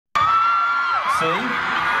see?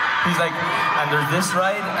 He's like, and there's this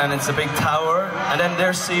ride, and it's a big tower, and then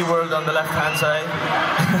there's SeaWorld on the left-hand side.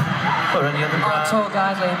 Or any other brand. Tour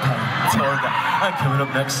guide Liam Payne. Tour guide. I'm coming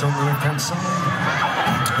up next on the left-hand side.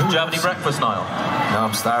 Do you have any breakfast, Niall? No,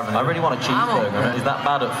 I'm starving. I really want a cheeseburger. Is that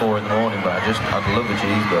bad at 4 in the morning, but I'd love a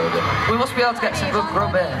cheeseburger. We must be able to get some good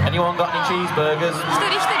grub here. Anyone got any cheeseburgers?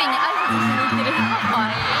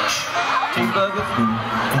 Cheeseburgers?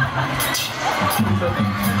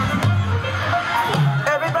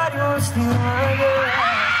 Everybody wants to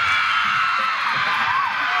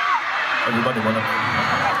Everybody wanna.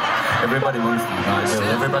 Everybody wants to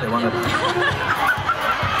Everybody wanna.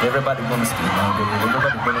 Everybody wants to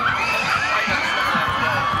Everybody wanna.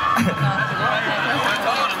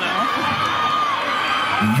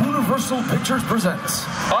 Universal Pictures presents.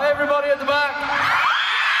 Hi, everybody at the back.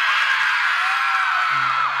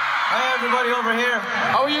 Hi, everybody over here.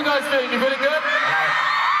 How are you guys doing? You feeling good?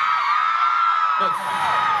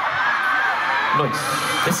 Nice.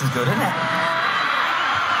 This is good, isn't it?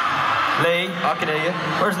 Lee, I can hear you.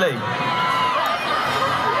 where's Lee?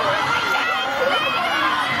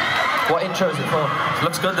 What intro is it for?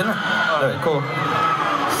 Looks good, doesn't it? Alright, cool.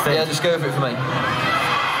 Stay. Yeah, just go for it for me.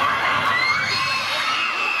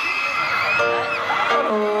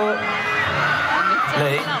 Hello.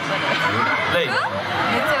 Lee. Lee.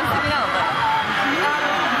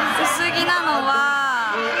 不思議なのは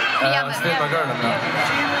リアム Stay my girl, I'm not.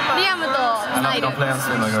 リアムと I'm ナイル not playing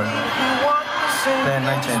Stay my girl. Playing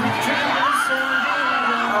Night Chain.